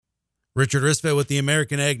Richard Risvet with the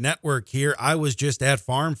American Ag Network here. I was just at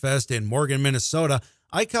Farm Fest in Morgan, Minnesota.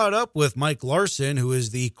 I caught up with Mike Larson, who is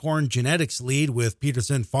the corn genetics lead with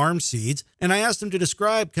Peterson Farm Seeds, and I asked him to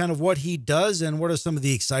describe kind of what he does and what are some of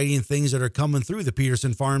the exciting things that are coming through the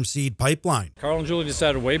Peterson Farm Seed pipeline. Carl and Julie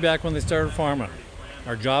decided way back when they started farming,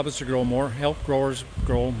 our job is to help growers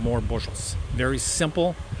grow more bushels. Very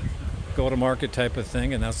simple, go-to-market type of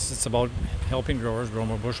thing, and it's about helping growers grow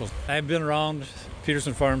more bushels. I've been around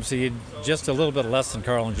Peterson Farm Seed just a little bit less than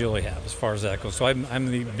Carl and Julie have as far as that goes. So I've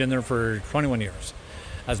been there for 21 years.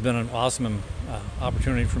 It's been an awesome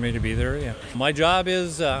opportunity for me to be there. Yeah. My job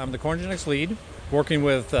is I'm the corn genetics lead, working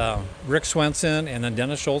with Rick Swenson and then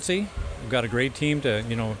Dennis Schultze. We've got a great team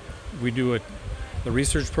we do it. The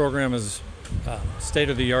research program is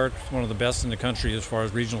state of the art, one of the best in the country as far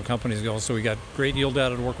as regional companies go. So we got great yield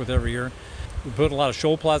data to work with every year. We put a lot of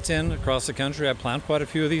show plots in across the country. I planted quite a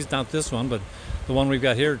few of these, not this one, but the one we've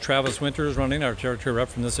got here. Travis Winter is running, our territory rep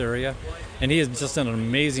from this area, and he has just done an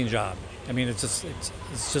amazing job. I mean, it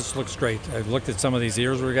just looks great. I've looked at some of these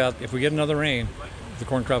years we got. If we get another rain, the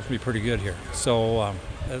corn crops will be pretty good here. So a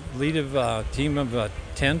lead of a team of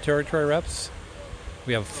 10 territory reps.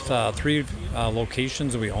 We have 3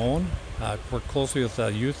 locations that we own. Work closely with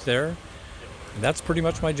youth there. And that's pretty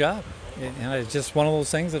much my job. And it's just one of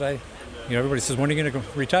those things that everybody says, when are you going to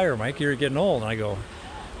retire, Mike? You're getting old. And I go,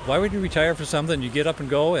 why would you retire for something? You get up and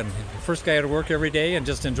go, and first guy to work every day and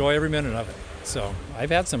just enjoy every minute of it. So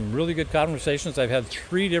I've had some really good conversations. I've had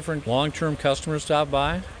 3 different long-term customers stop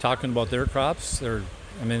by talking about their crops. They're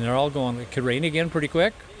all going, it could rain again pretty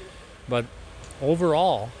quick, but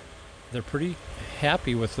overall, they're pretty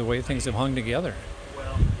happy with the way things have hung together.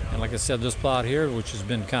 And like I said, this plot here, which has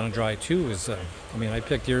been kind of dry too, is, I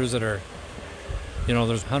picked years that are,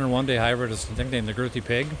 there's 101-day hybrid, it's nicknamed the Girthy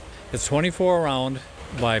Pig. It's 24 around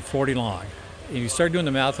by 40 long. And you start doing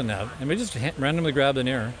the math on that, and we just randomly grabbed an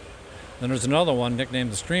ear. Then there's another one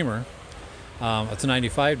nicknamed the Streamer. It's a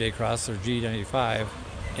 95-day cross, or G95,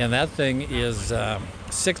 and that thing is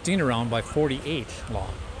 16 around by 48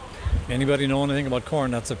 long. Anybody know anything about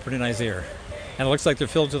corn, that's a pretty nice ear. And it looks like they're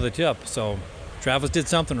filled to the tip, so Travis did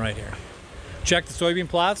something right here. Check the soybean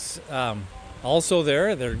plots. Also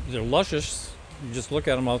they're luscious. You just look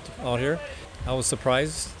at them out here. I was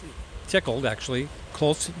surprised, tickled actually.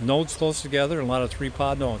 Nodes close together, and a lot of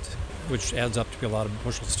 3-pod nodes, which adds up to be a lot of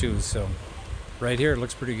bushels too. So right here, it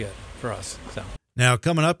looks pretty good for us. So. Now,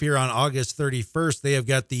 coming up here on August 31st, they have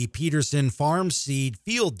got the Peterson Farm Seed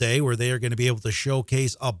Field Day, where they are going to be able to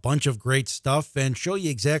showcase a bunch of great stuff and show you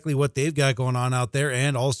exactly what they've got going on out there,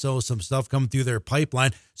 and also some stuff coming through their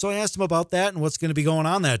pipeline. So I asked them about that and what's going to be going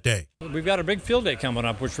on that day. We've got a big field day coming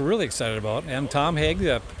up, which we're really excited about. And Tom Haig,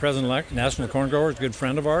 the president-elect, National Corn Growers, a good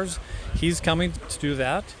friend of ours, he's coming to do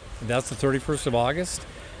that. That's the 31st of August.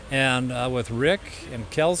 And with Rick and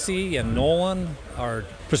Kelsey and Nolan, our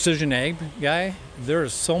precision ag guy, there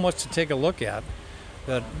is so much to take a look at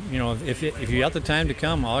that, if you got the time to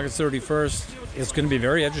come, August 31st, it's going to be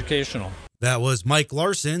very educational. That was Mike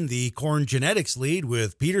Larson, the corn genetics lead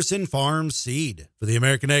with Peterson Farm Seed. For the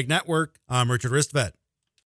American Ag Network, I'm Richard Risvet.